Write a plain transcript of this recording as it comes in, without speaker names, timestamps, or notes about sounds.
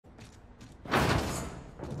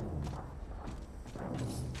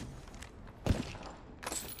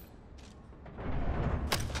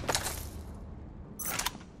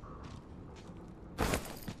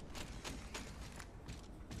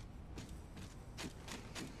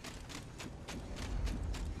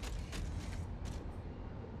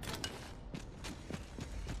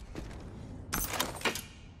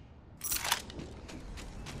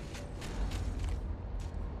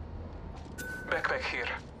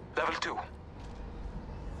Level 2.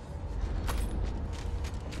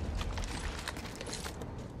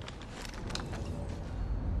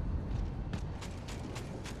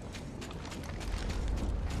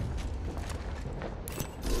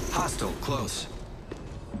 Hostile, close.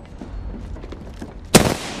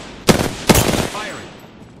 Firing.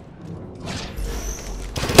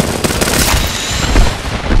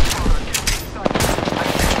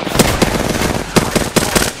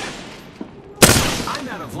 I'm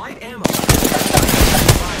out of light ammo.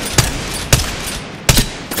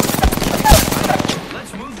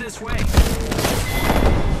 Let's move this way.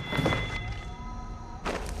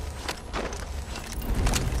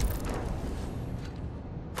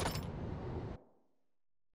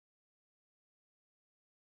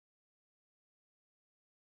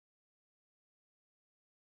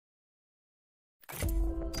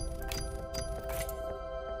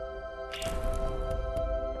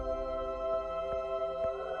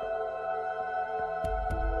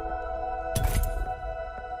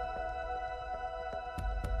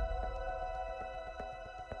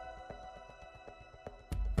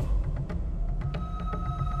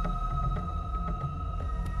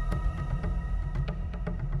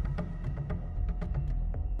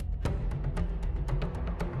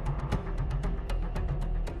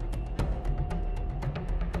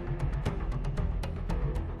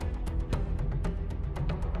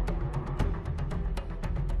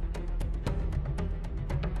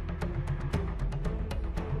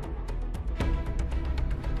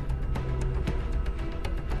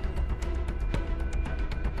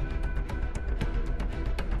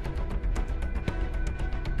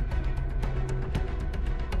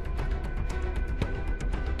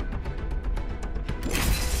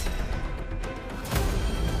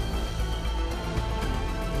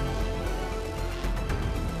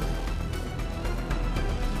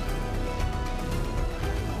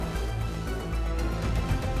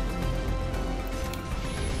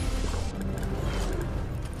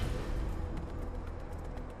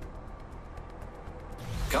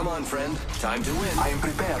 Come on, friend. Time to win. I am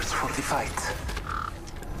prepared for the fight.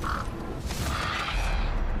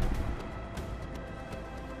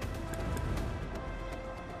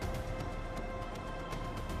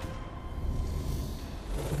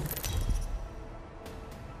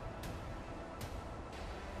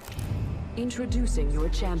 Introducing your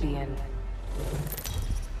champion.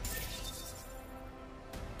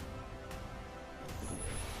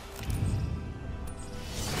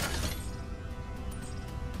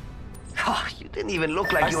 Didn't even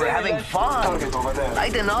look like you were having fun. Target over there.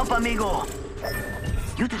 Lighten up, amigo.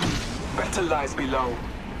 You didn't. Battle lies below.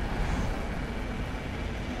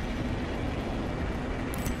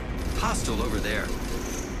 Hostile over there.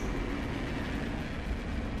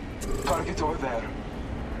 Target over there.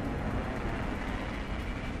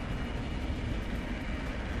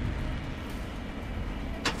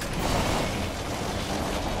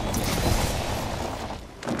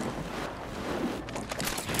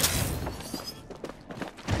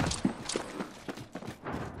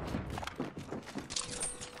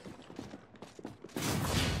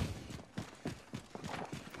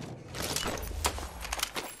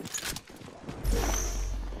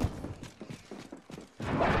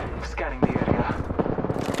 Scanning the area.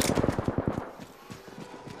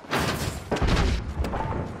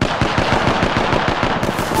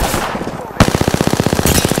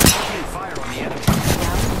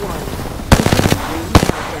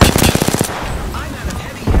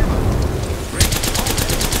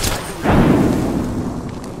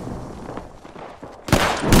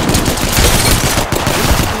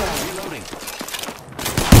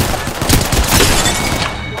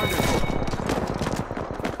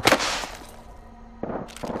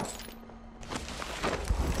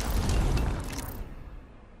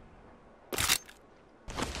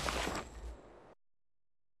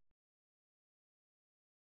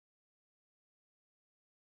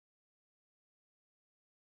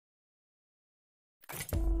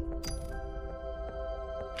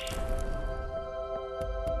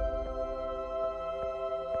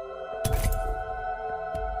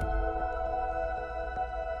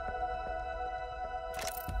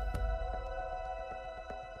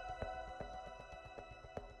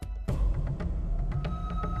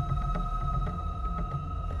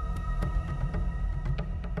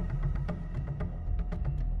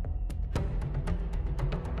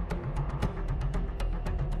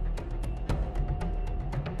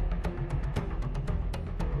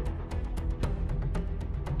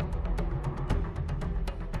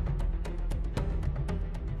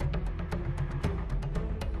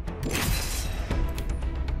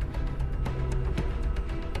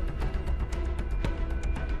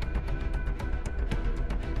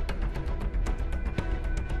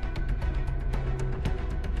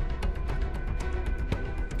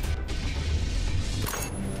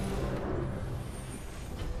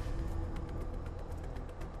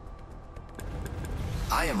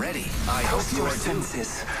 I am ready. I hope Trust you your are too.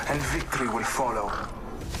 senses, and victory will follow.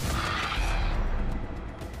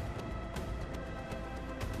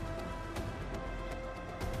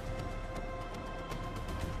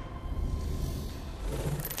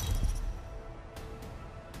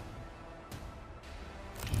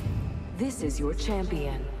 This is your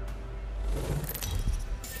champion.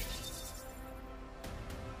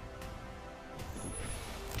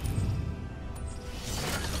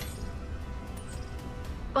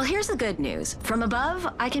 Well, here's the good news. From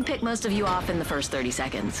above, I can pick most of you off in the first 30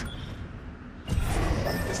 seconds.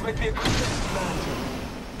 This might be a good place to land.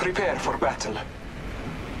 Prepare for battle.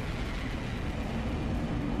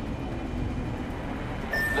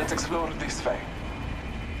 Let's explore this way.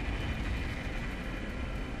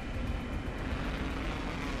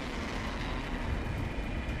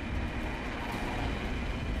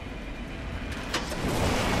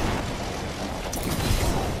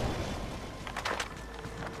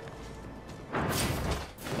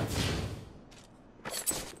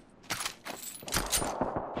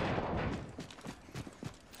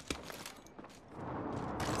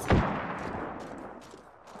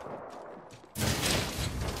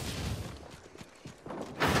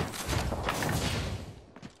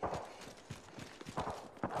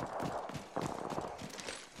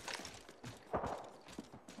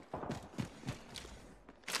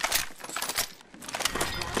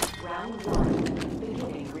 Round 1.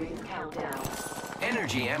 Beginning ring countdown.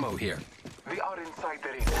 Energy ammo here. We are inside the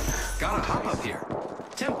ring. Gotta hop up here.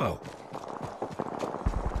 Tempo.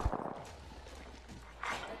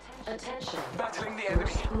 Attention. Battling the enemy.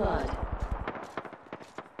 First blood.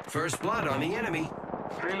 First blood on the enemy.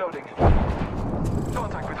 Reloading.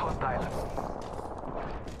 Contact with hostile.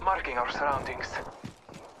 Marking our surroundings.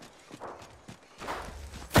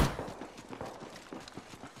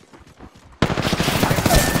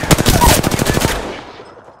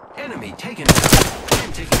 Enemy taken down. I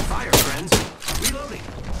am taking fire, friends. Reloading.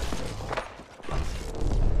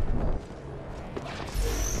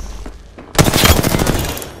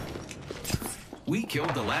 We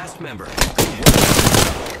killed the last member.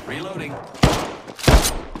 Reloading.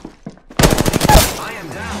 I am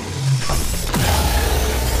down.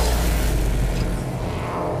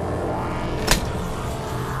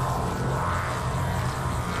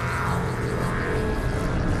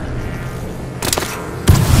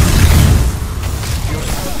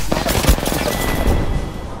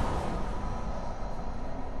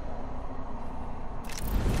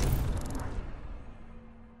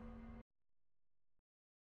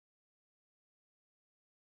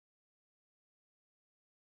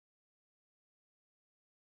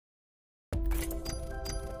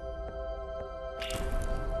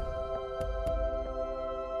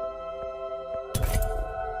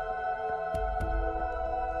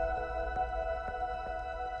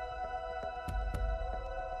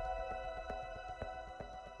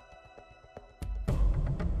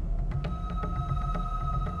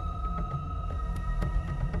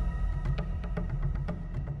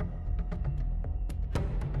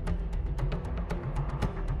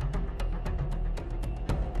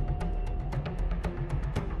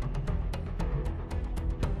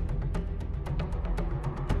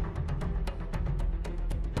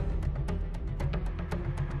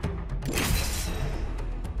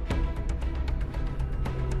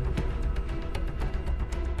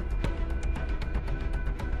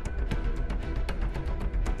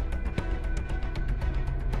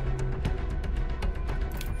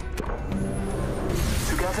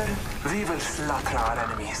 Together, we will slaughter our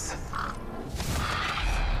enemies.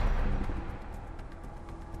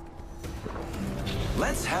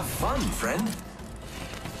 Let's have fun, friend.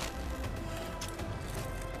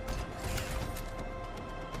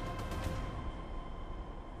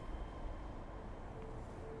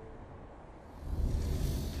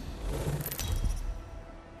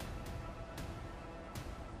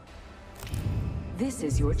 This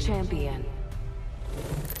is your champion.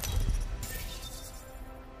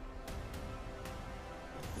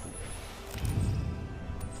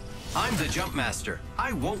 I'm the jump master.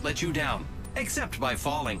 I won't let you down, except by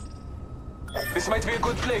falling. This might be a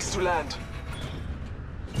good place to land.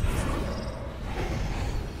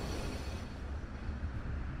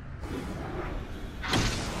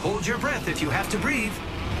 Hold your breath if you have to breathe.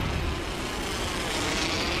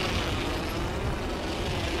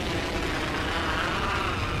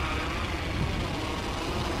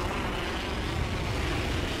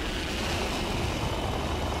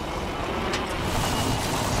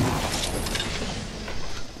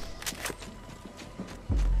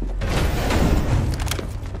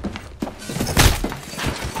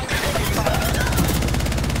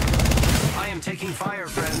 fire,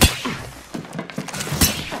 friend.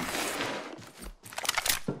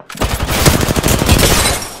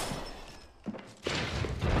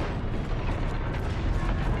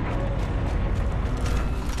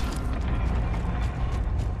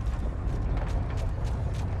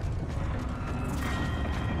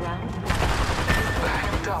 Round one. I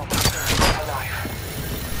am down. Not alive.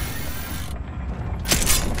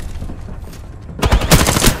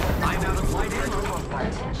 I'm out of flight ammo.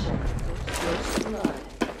 Attention. First blood.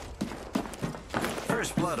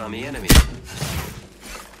 First blood on the enemy.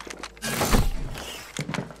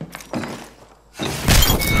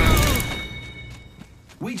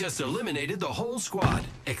 We just eliminated the whole squad.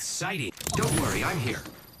 Exciting. Don't worry, I'm here.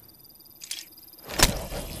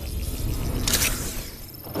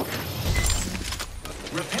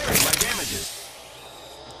 Repairing my damages.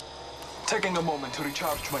 Taking a moment to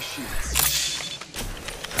recharge my shields.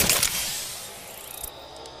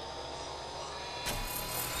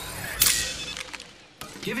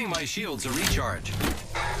 Giving my shields a recharge.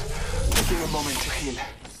 Taking a moment to heal.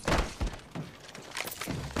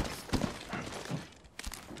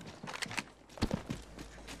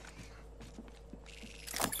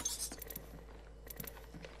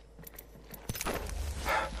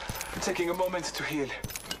 Taking a moment to heal.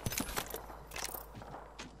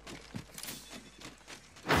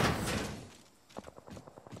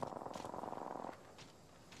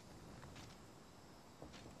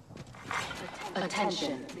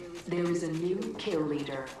 Attention. There is a new kill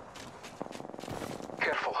leader.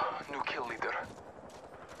 Careful, new kill leader.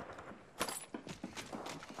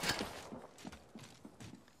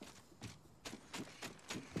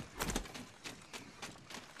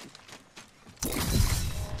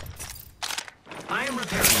 I am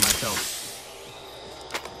repairing myself.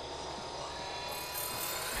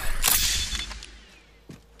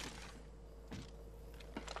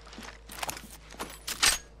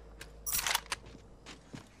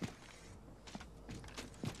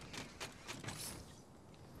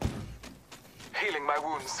 Healing my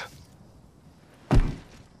wounds.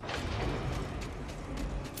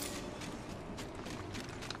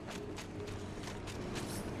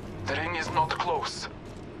 The ring is not close.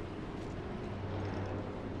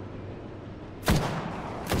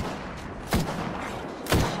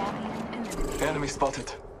 Enemy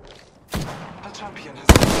spotted. The champion has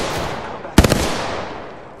come back.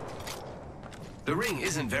 The ring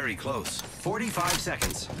isn't very close. 45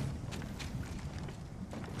 seconds.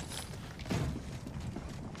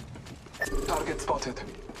 Target spotted.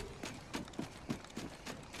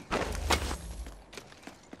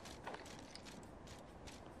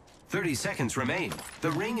 Thirty seconds remain.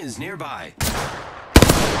 The ring is nearby.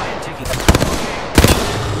 I am taking...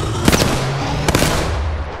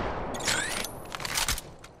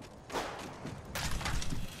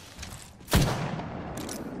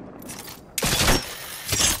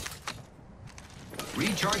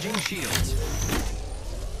 Recharging shields.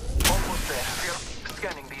 Almost there. We're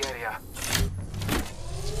scanning the area.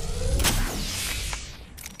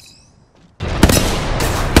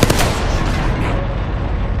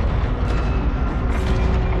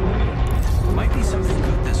 Might be something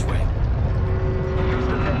good this way. Use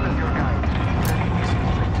the net as your guide. The ring is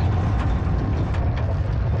moving.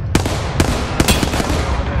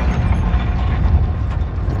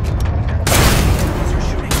 Those are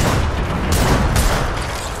shooting.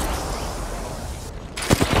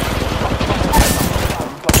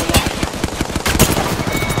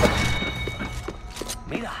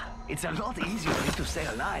 Mira, it's a lot easier for you to stay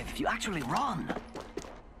alive if you actually run.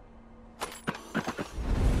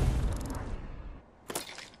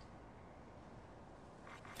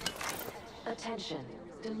 Attention.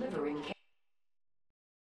 Delivering care.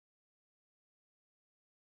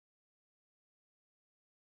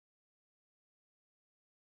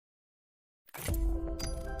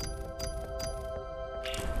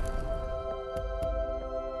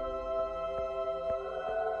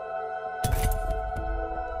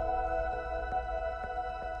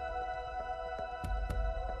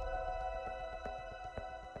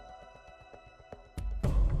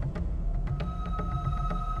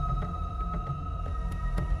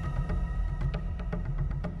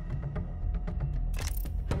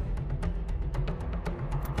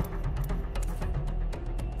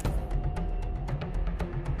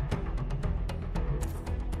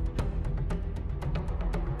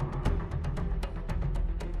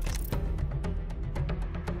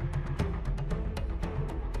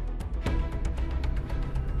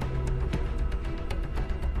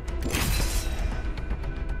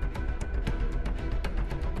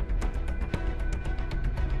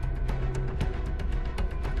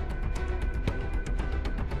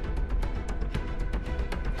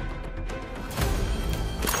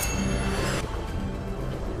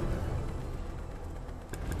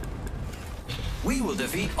 we will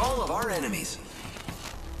defeat all of our enemies.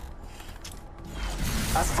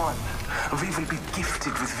 As one, we will be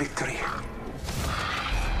gifted with victory.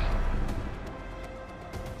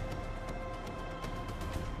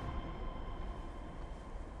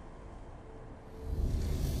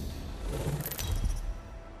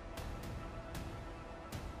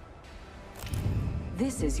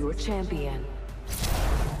 This is your champion.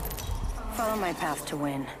 Follow my path to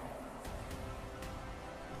win.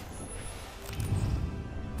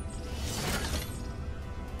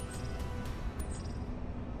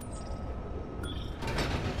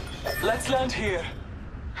 Let's land here.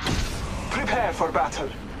 Prepare for battle.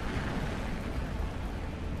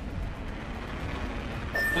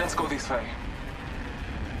 Let's go this way.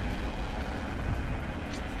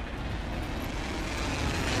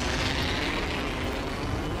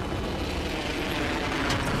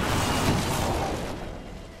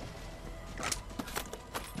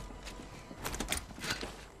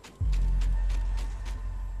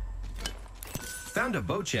 Found a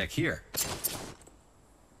boat check here.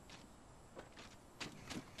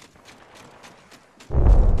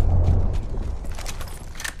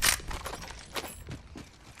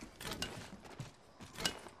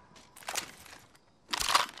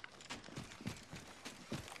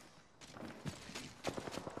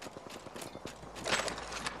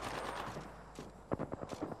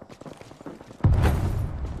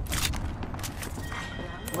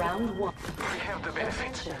 Round one. We have the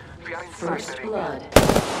benefit. We are inside First the ring. blood.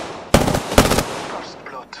 First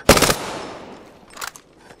blood.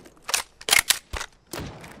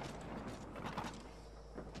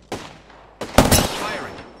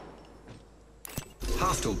 Firing.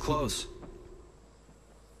 Hostile close.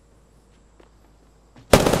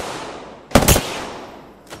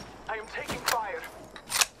 I am taking fire.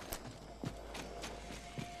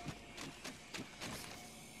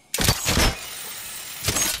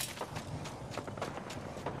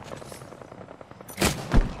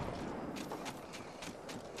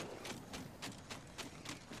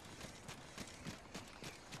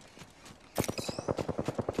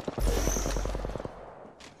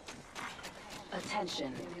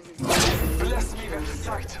 Attention. Bless me with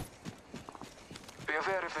sight. Be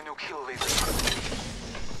aware of the new kill leader.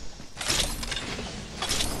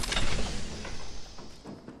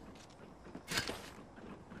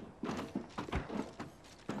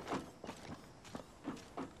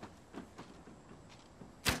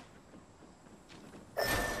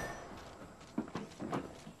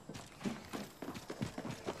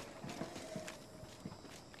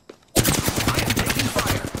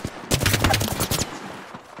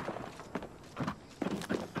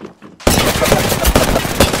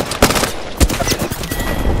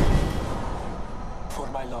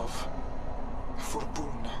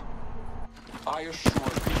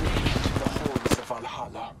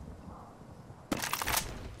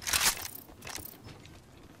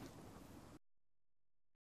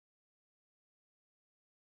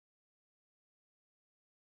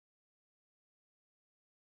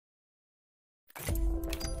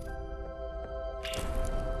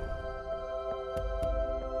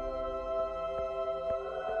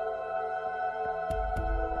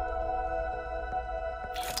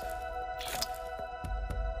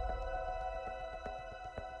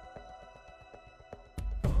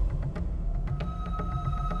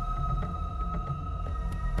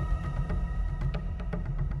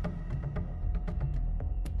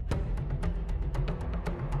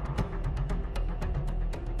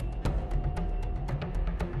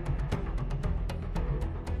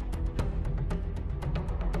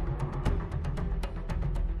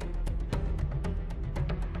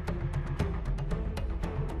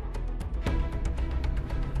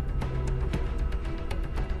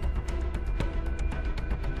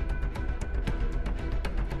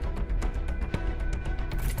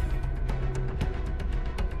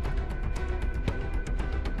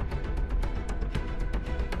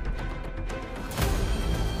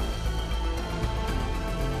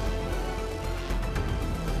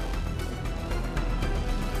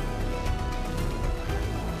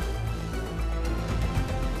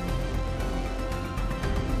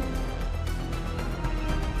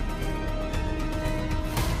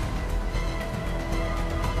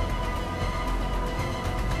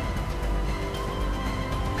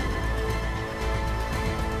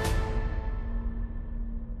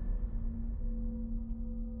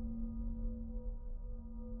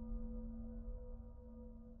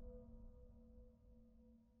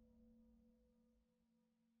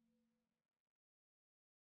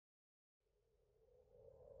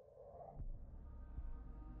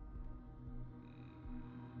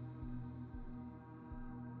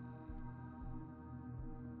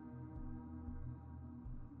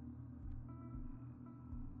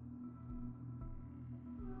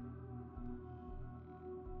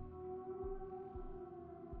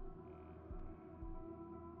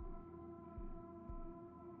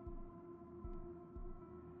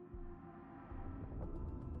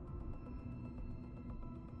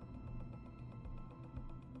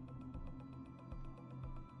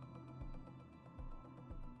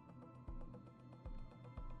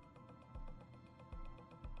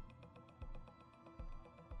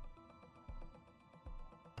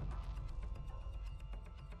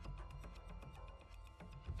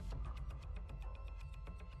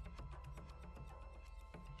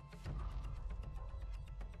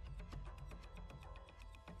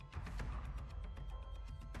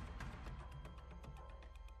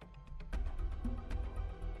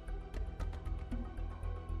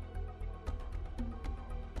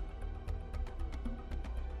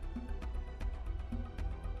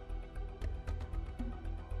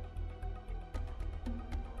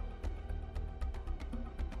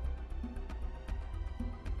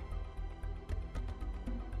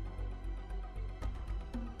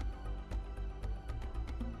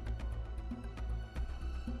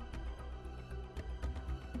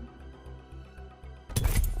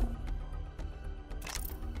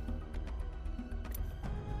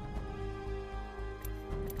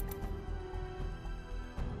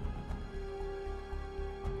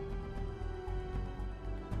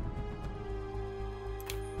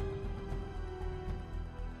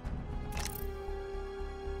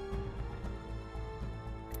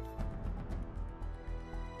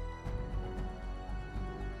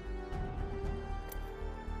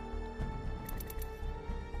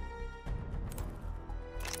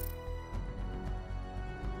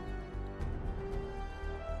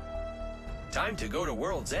 Time to go to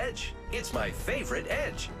World's Edge. It's my favorite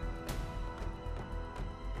edge.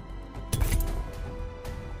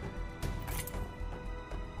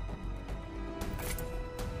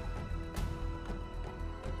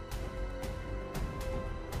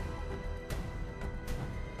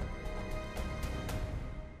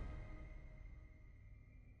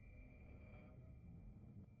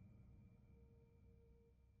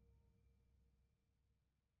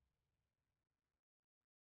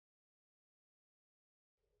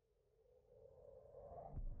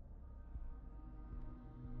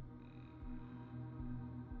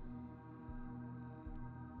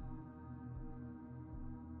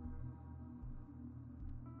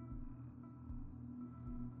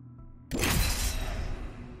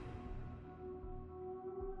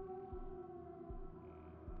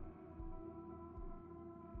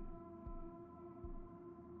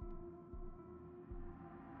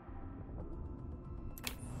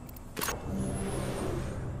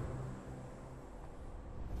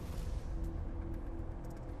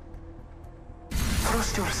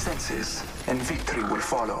 Trust your senses, and victory will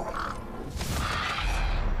follow.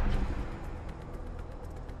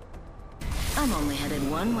 I'm only headed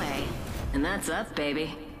one way, and that's up,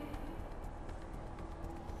 baby.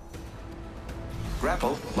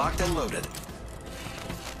 Grapple locked and loaded.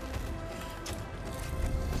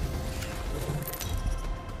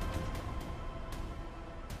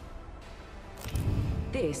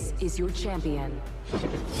 This is your champion.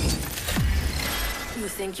 You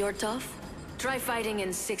think you're tough? Try fighting in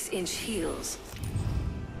 6-inch heels.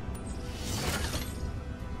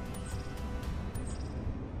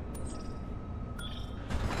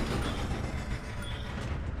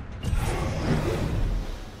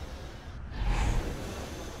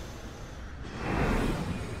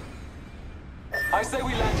 I say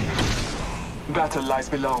we land here. Battle lies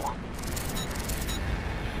below.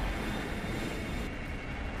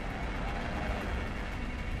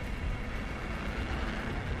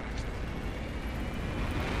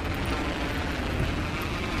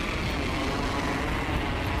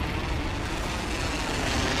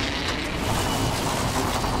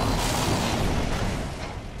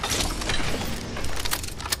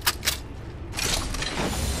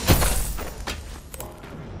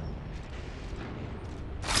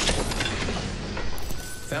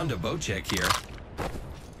 Found a boat check here.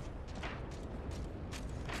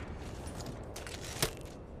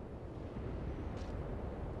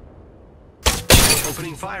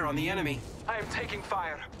 Opening fire on the enemy. I am taking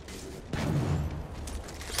fire.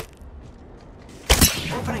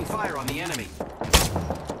 Opening fire on the enemy.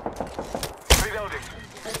 Reloading.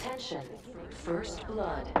 Attention. First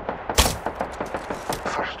blood.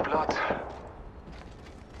 First blood.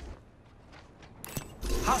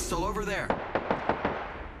 Hostile over there.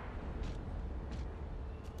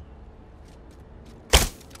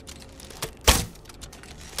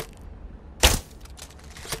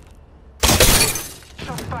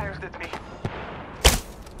 Shot fired at me.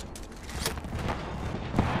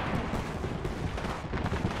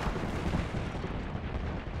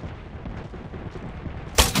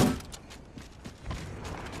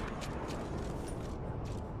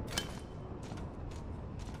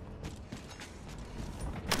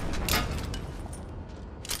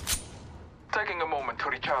 Taking a moment to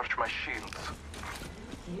recharge my shields.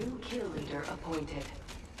 New kill leader appointed.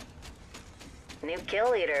 New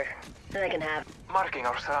kill leader. Then I can have... Marking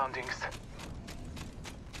our surroundings.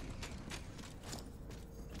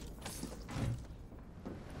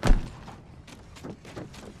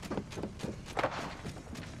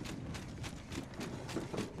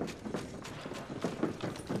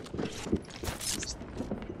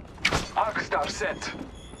 Arcstar set.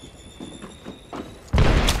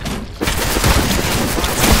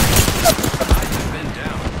 I've been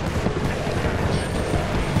down.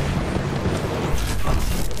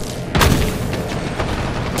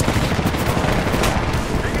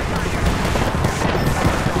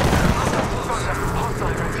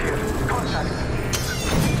 Hostile right here. Contact.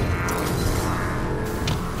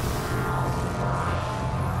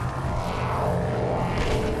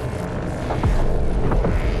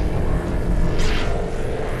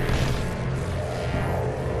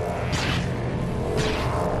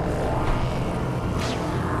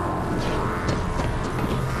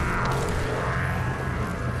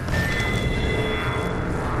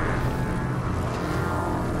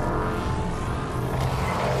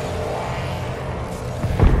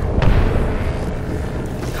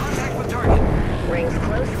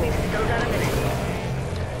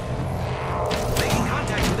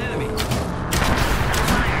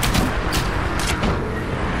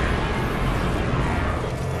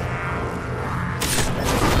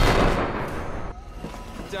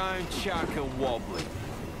 Don't chuck a wobbly.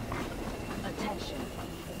 Attention.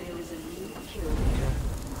 There is a new kill leader.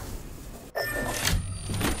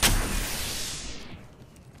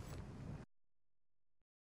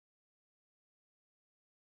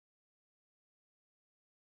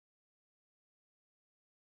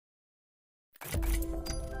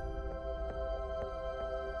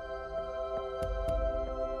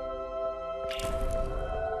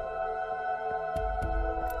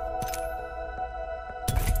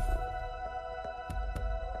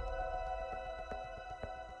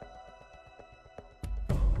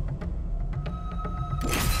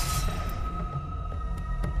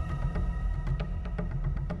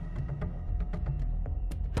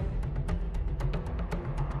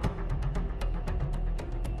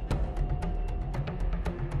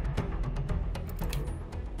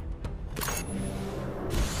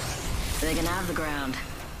 They can have the ground.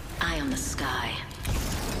 I am the sky.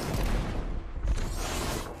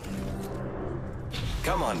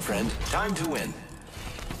 Come on, friend. Time to win.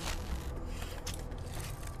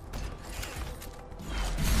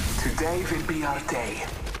 Today will be our day.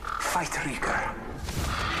 Fight Reaker.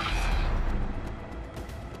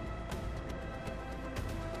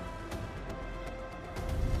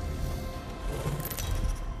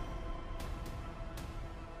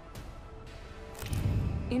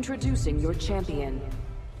 Introducing your champion.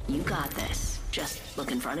 You got this. Just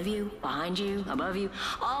look in front of you, behind you, above you,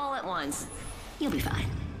 all at once. You'll be fine.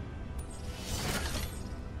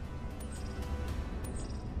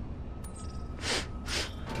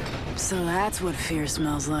 So that's what fear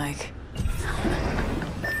smells like.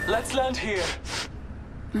 Let's land here.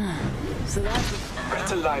 So that's what...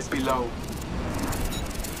 Battle lies below.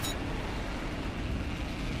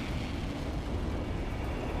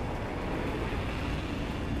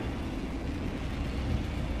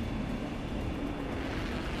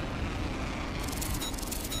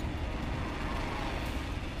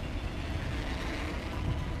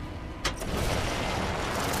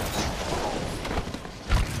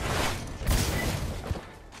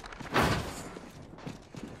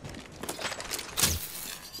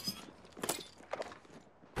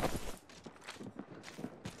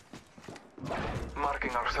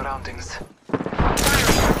 Marking our surroundings. Taking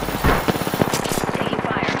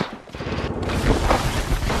fire.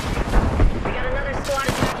 We got another squad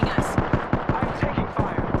attacking us. I'm taking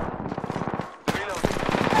fire. Reloading.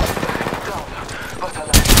 Down, but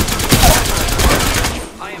alive.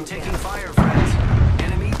 I am taking fire, friends.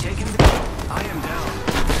 Enemy taken. I am down.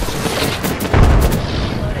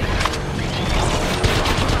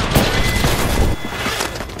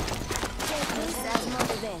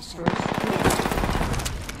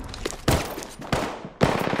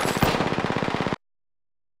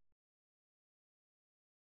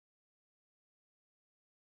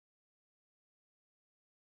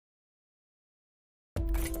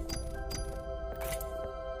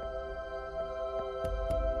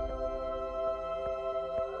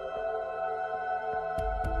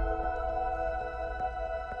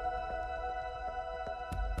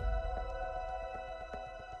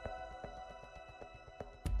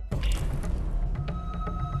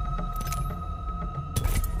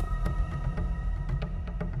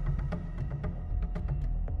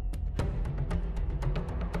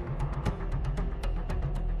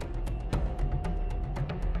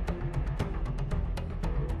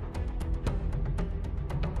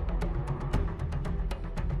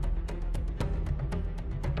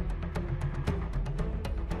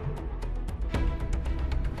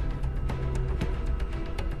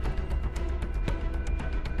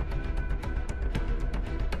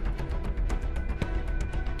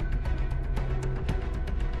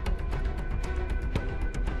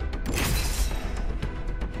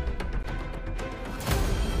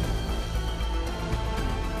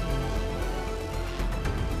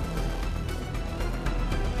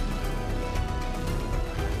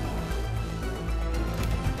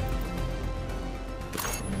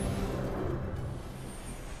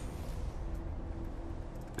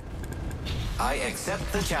 I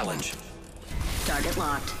accept the challenge. Target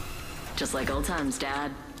locked. Just like old times,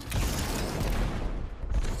 Dad.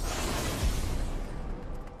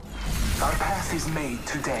 Our path is made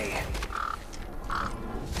today.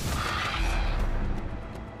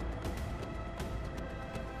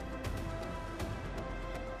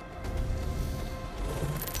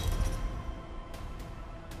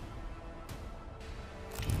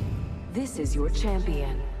 This is your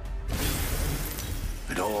champion.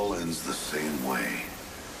 It all ends the same way,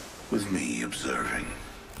 with me observing.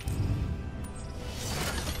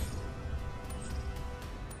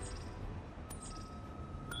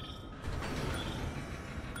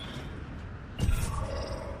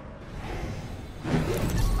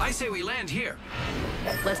 I say we land here.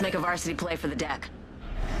 Let's make a varsity play for the deck.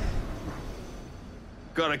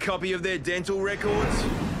 Got a copy of their dental records?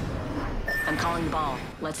 I'm calling the ball.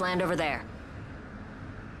 Let's land over there.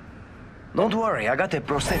 Don't worry, I got a I'm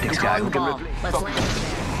prosthetics guy calling who the can ball. Let's land over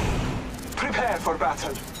there. Prepare for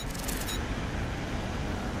battle.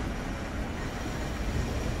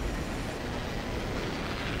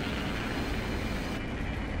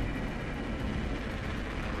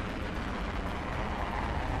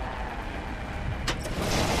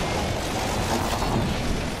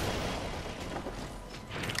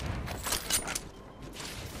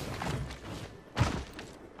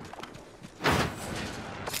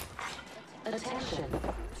 Attention.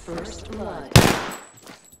 First blood.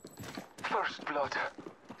 First blood.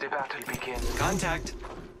 The battle begins. Contact.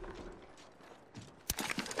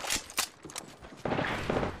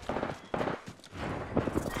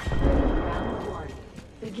 Round 1.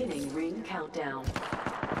 Beginning ring countdown.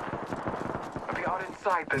 We are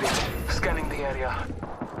inside the ring, scanning the area.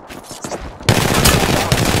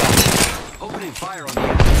 Opening fire on the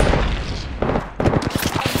enemy.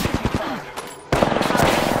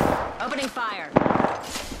 Opening fire.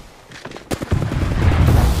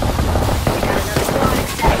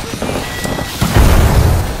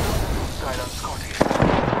 Hostile on Scotty.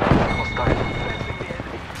 Hostile. Facing the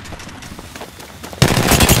enemy.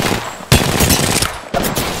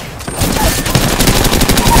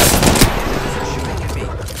 They're shooting at me.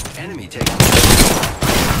 Enemy taken.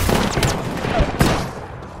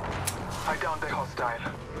 I downed the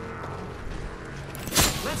hostile.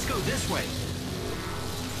 Let's go this way.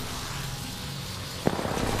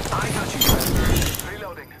 I got you, Trevor.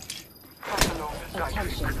 Reloading. Fast along.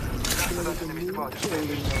 Attention. That's There the is a enemy new spot. kill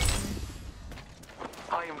leader.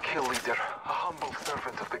 I am Kill Leader, a humble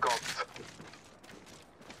servant of the gods.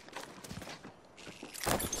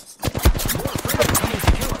 More friends coming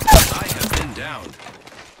to kill us. I have been downed.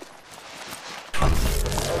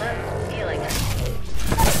 Healing.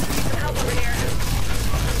 Some help over here.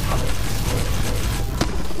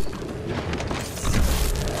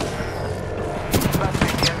 That's the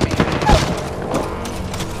enemy.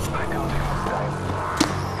 I downed the hostile.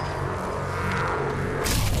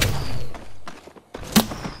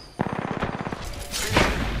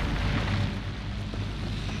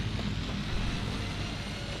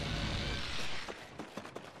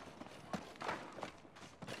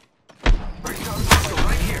 Hostile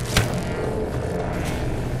right here.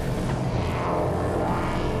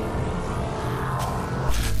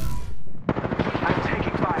 I'm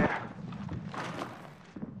taking fire.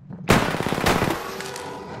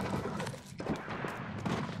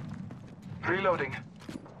 Reloading.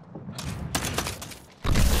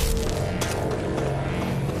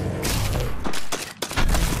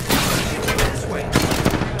 This way.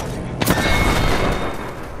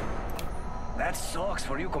 That sucks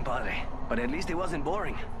for you, compadre. But at least it wasn't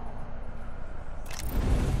boring.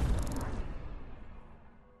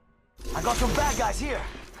 I got some bad guys here.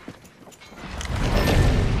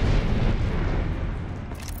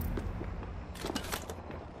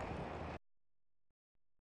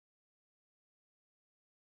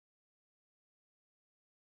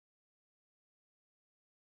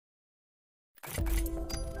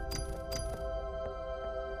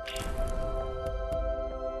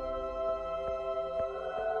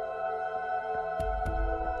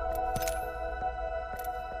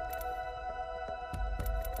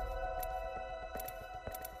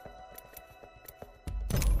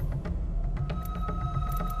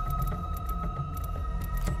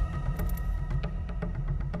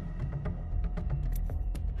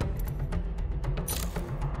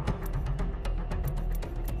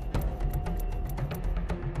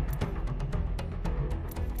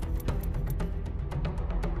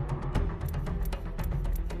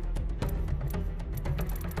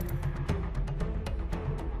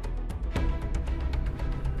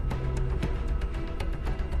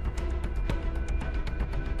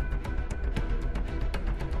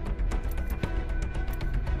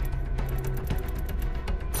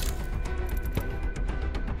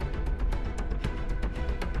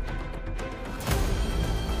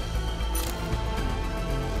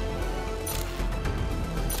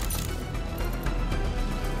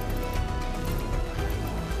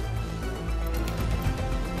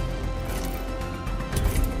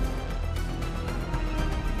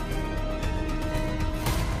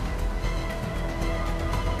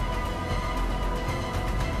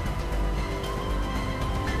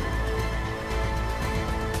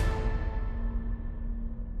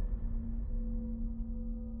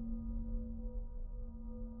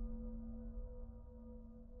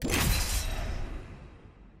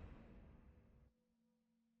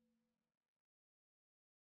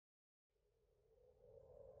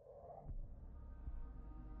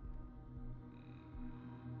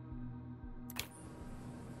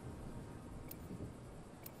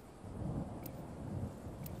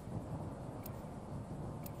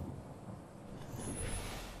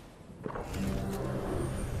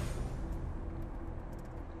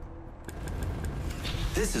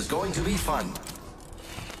 This is going to be fun.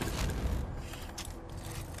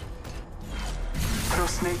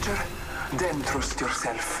 Trust nature, then trust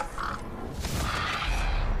yourself.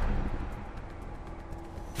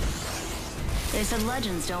 They said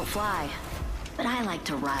legends don't fly, but I like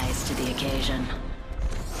to rise to the occasion.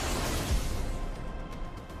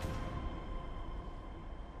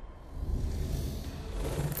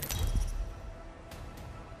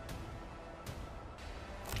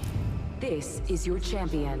 This is your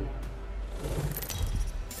champion.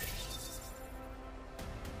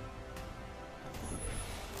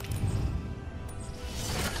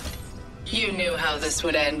 You knew how this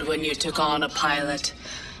would end when you took on a pilot.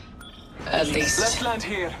 At least Let's land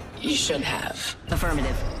here. you should have.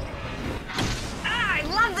 Affirmative. Ah, I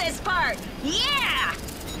love this part! Yeah!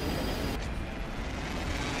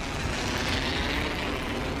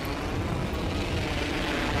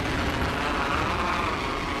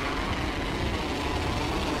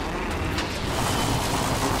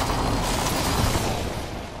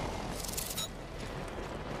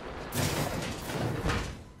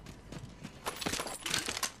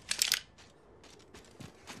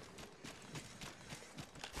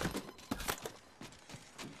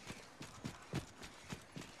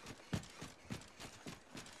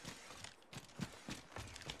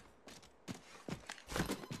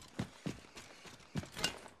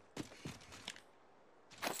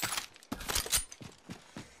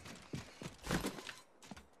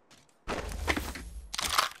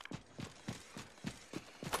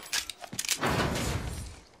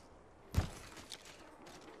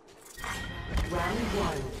 Round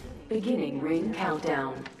 1. Beginning ring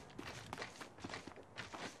countdown.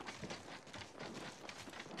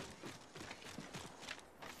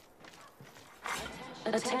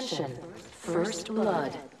 Attention. First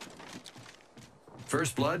blood.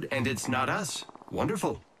 First blood, and it's not us.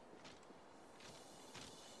 Wonderful.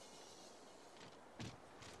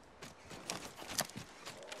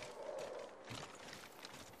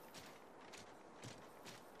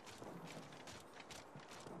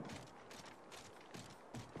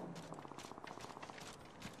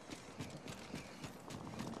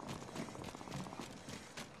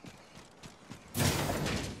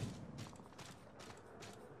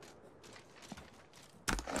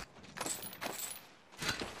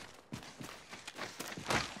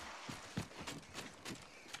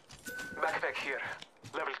 Backpack here.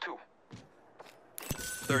 Level 2.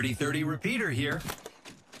 30-30 repeater here.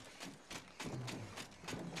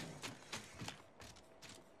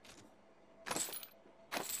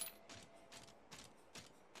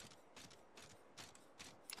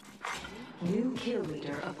 New kill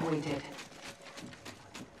leader appointed.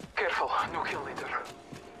 Careful, no kill leader.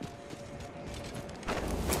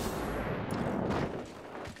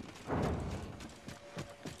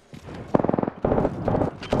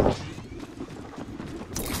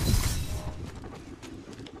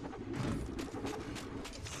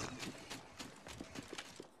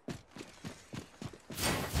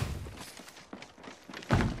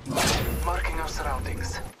 Marking our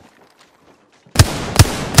surroundings.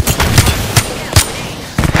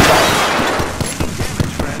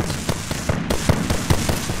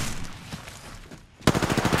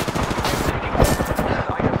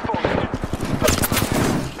 I have fallen.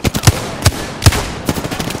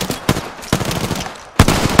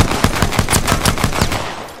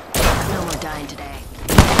 No more dying today.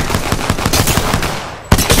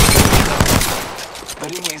 The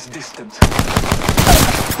ring is distant.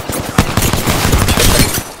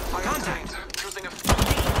 Contact! Using a...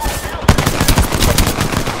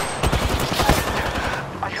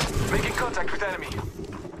 I am making contact with enemy.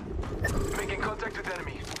 Making contact with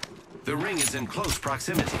enemy. The ring is in close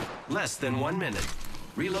proximity. Less than 1 minute.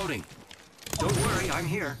 Reloading. Don't worry, I'm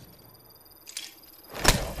here.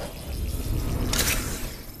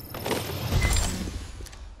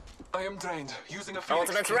 I am drained. Using a Phoenix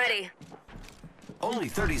Ultimate's kit. ready. Only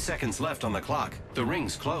 30 seconds left on the clock. The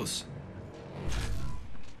ring's close.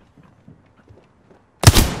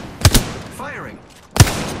 Firing.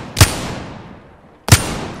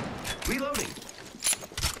 Reloading.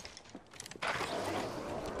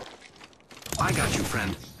 I got you,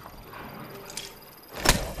 friend.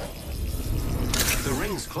 The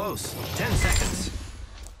ring's close. 10 seconds.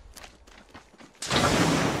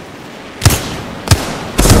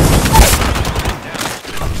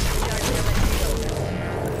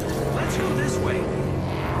 Let's go this way.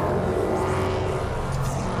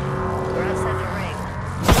 We're outside the ring.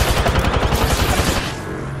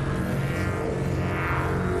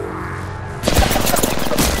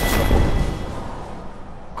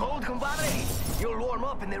 Cold, compadre? You'll warm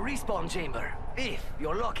up in the respawn chamber, if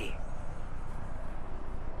you're lucky.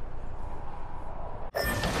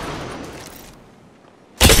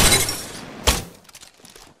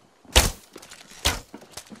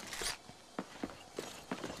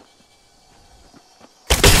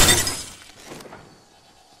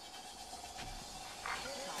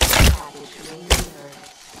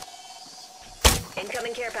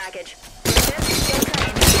 Incoming care package. Still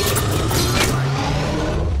coming.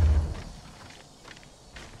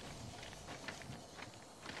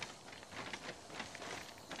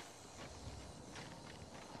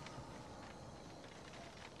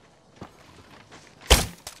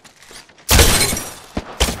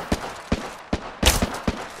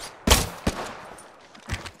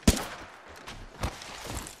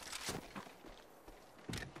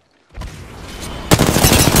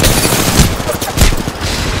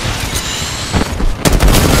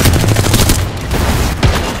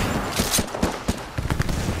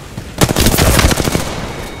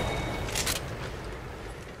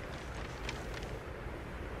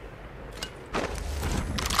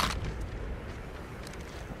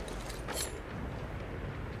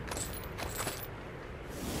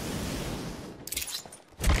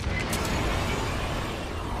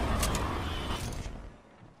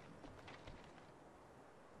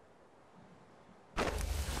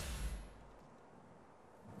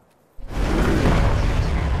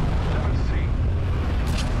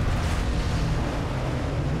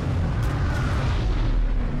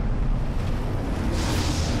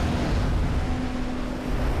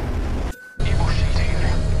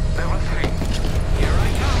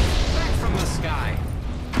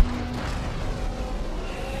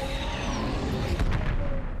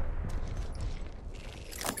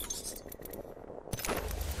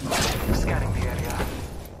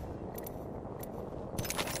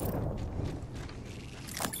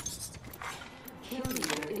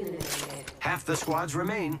 Half the squads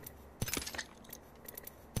remain.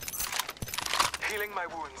 Healing my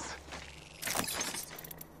wounds.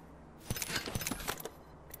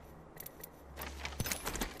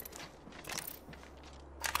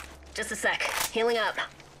 Just a sec. Healing up.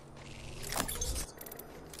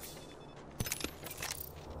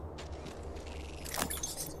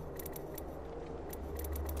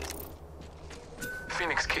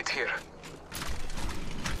 Phoenix kit here.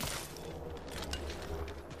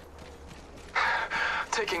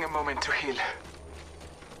 Taking a moment to heal.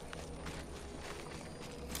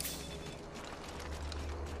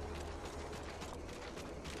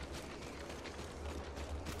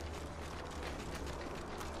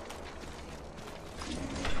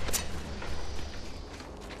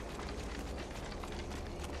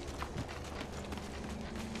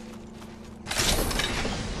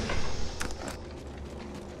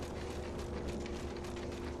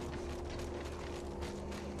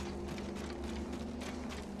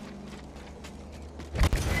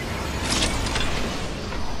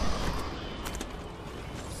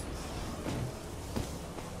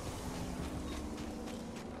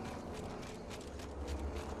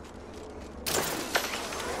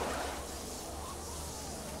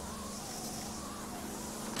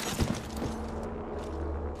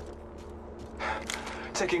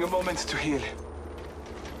 Taking a moment to heal.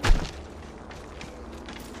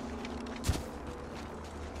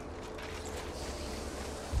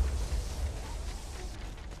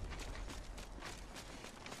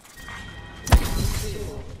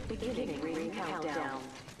 Beginning ring countdown.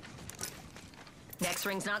 Next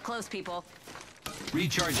ring's not close, people.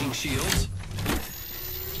 Recharging shields.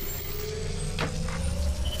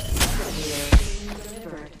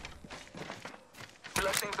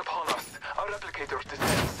 Blessings upon us. Our replicator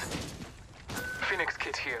descends. Phoenix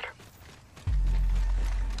kit here.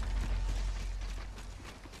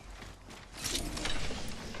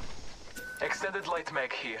 Extended light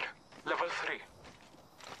mag here. Level 3.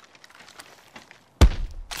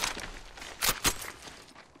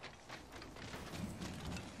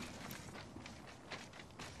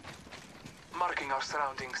 Marking our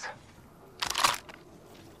surroundings.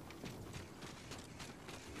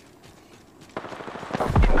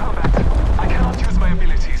 In combat, I cannot use my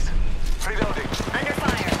abilities. Reloading. Under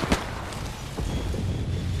fire.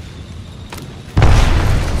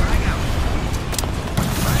 Frag out.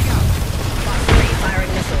 Frag out. Fox 3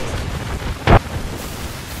 firing missiles.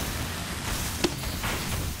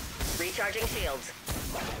 Recharging shields.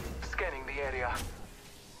 Scanning the area.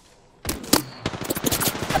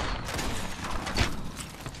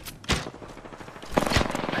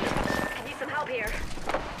 I need some help here.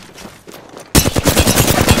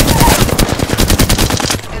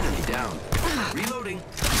 Enemy down. Reloading.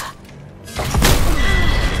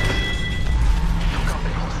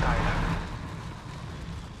 Contact hostile.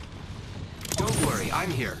 Don't worry,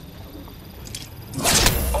 I'm here.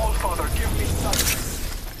 All Father, give me sight.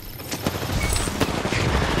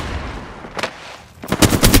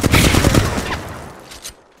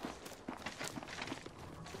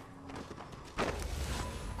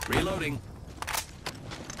 Reloading.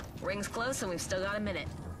 Ring's close and we've still got a minute.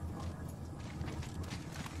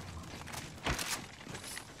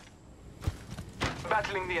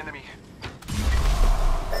 Battling the enemy.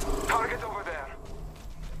 Target over there.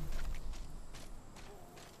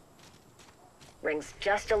 Ring's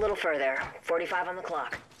just a little further. 45 on the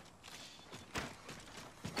clock.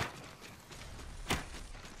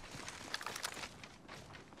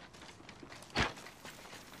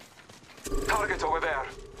 Target over there.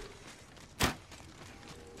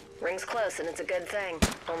 Ring's close and it's a good thing.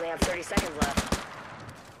 Only have 30 seconds left.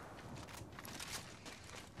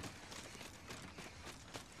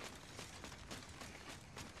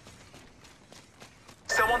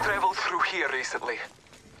 Someone traveled through here recently.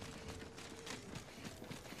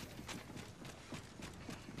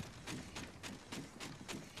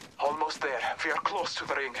 Almost there. We are close to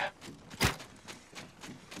the ring.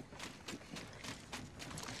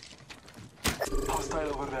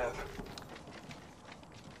 Hostile over there.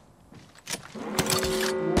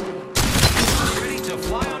 Ready to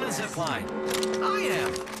fly on a zipline. I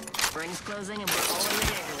am. Ring's closing and we're all in the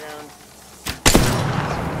danger zone.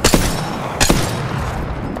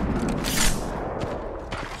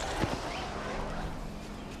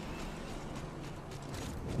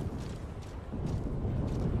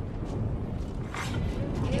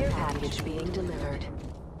 Care package being delivered.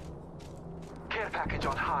 Care package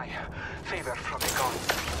on high. Favor from the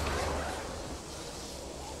gods.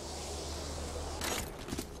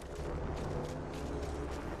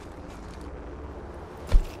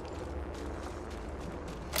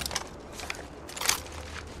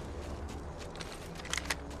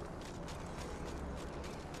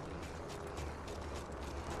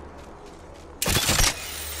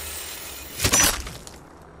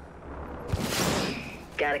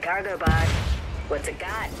 Got a cargo bot. What's it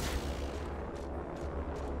got?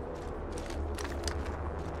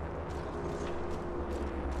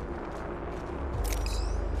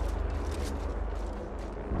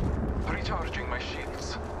 Recharging my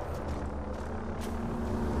shields.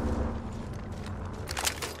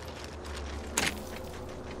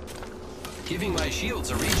 Giving my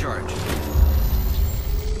shields a recharge.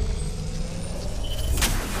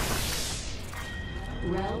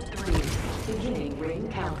 Round 3. Beginning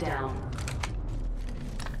ring countdown.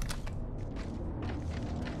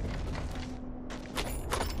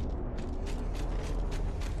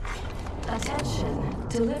 Attention.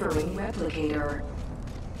 Delivering replicator.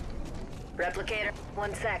 Replicator.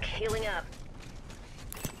 1 sec. Healing up.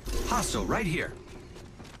 Hostile right here.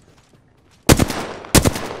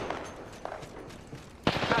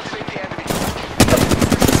 Battling the enemy.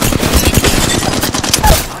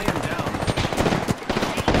 I am down.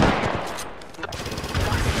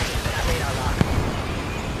 Got radar lock.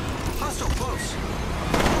 Hostile close.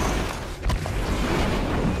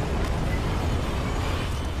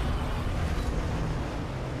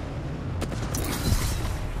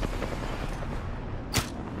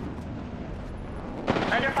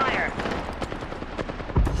 Under fire.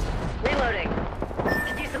 Reloading.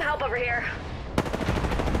 Could use some help over here.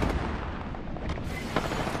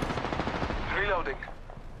 Reloading.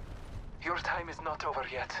 Your time is not over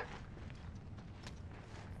yet.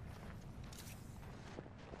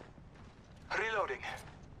 Reloading.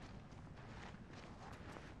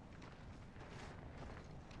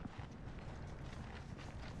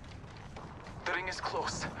 The ring is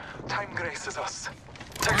close. Time graces us.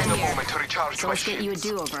 Taking a here. moment to recharge So my let's get you a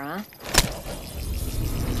shields. do-over, huh?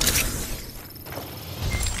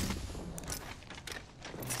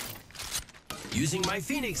 Using my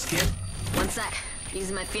Phoenix kit. 1 sec.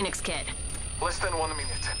 Using my Phoenix kit. Less than 1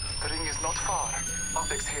 minute. The ring is not far.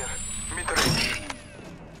 Optics here. Mid-range.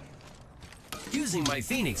 Using my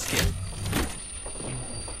Phoenix kit.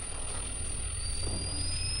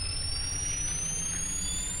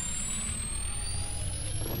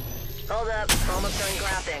 Hold up. Almost done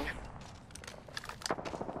grafting.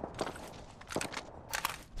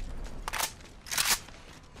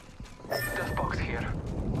 Death box here.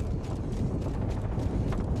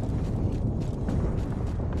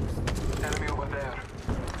 Enemy over there.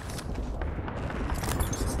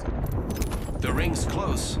 The ring's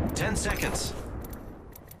close. 10 seconds.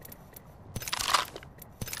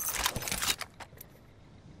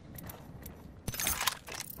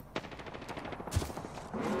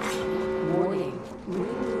 Warning. Ring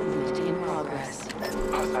movement in progress.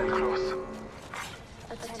 Hostile close.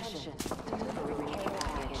 Attention. Delivering care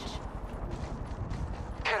package.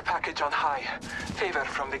 Care package on high. Favor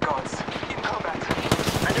from the gods. In combat.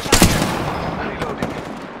 Under fire. Reloading.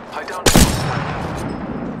 I downed a hostile.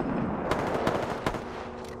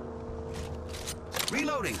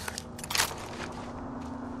 Reloading.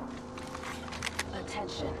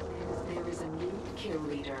 Attention. is a new kill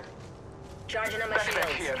leader. Charging on my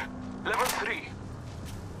Backpack shields. here. Level 3.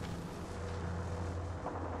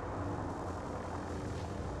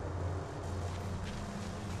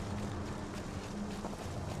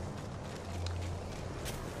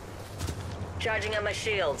 Charging on my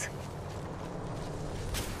shields.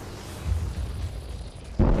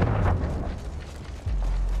 Round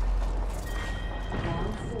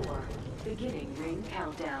 4. Beginning ring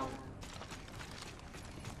countdown.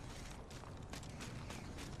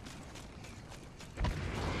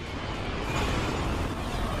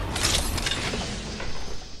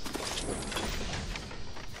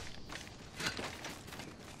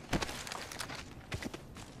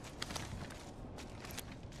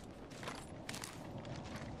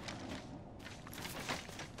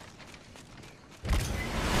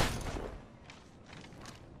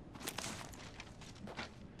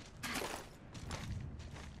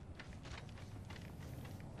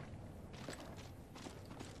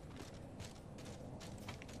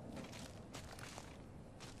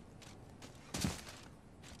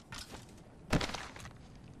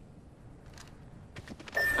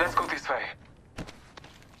 Let's go this way.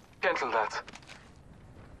 Cancel that.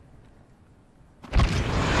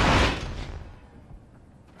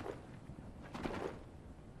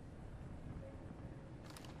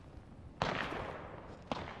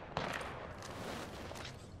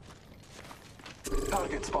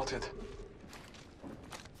 Target spotted.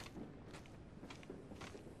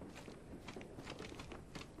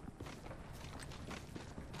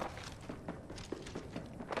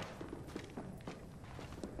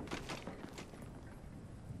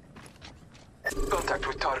 Contact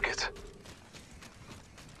with target.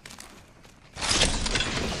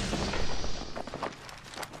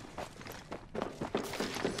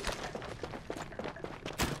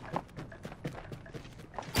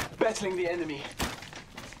 Battling the enemy.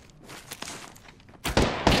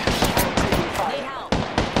 Need help.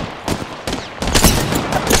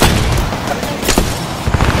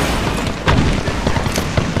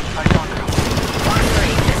 I got him. Mark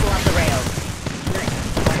 3, missile off the rails.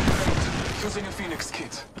 Using a Phoenix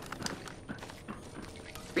kit.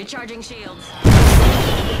 Recharging shields.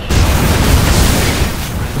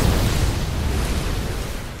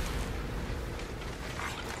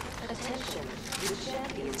 Attention, the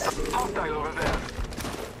champions. Hostile over there.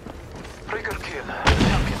 Trigger kill.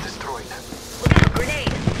 Target destroyed. Look out,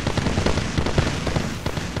 grenade.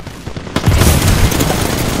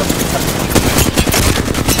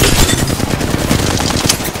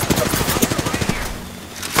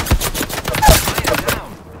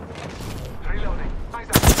 Reloading. Eyes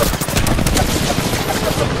up.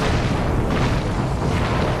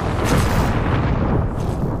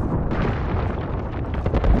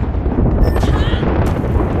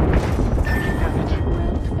 Taking damage.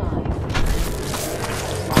 Round 5.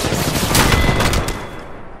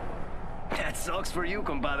 That sucks for you,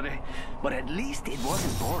 compadre. But at least it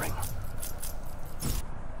wasn't boring.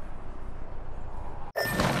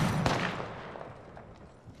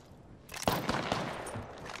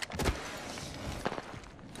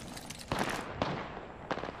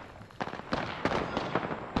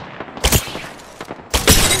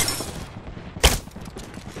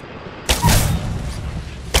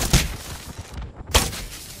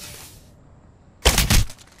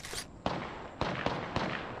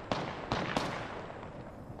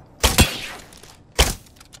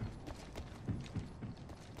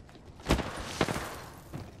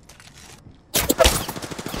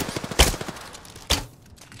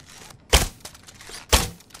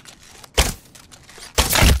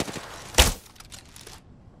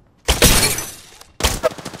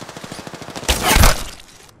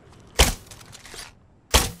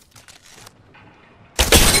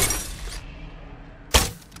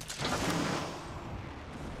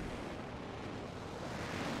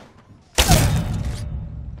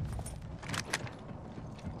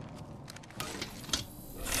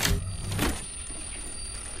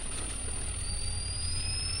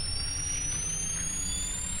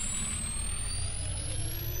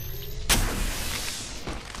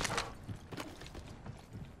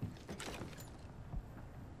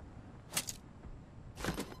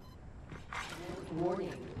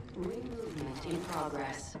 Warning, ring movement in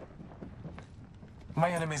progress. My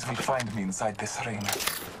enemies will find me inside this ring.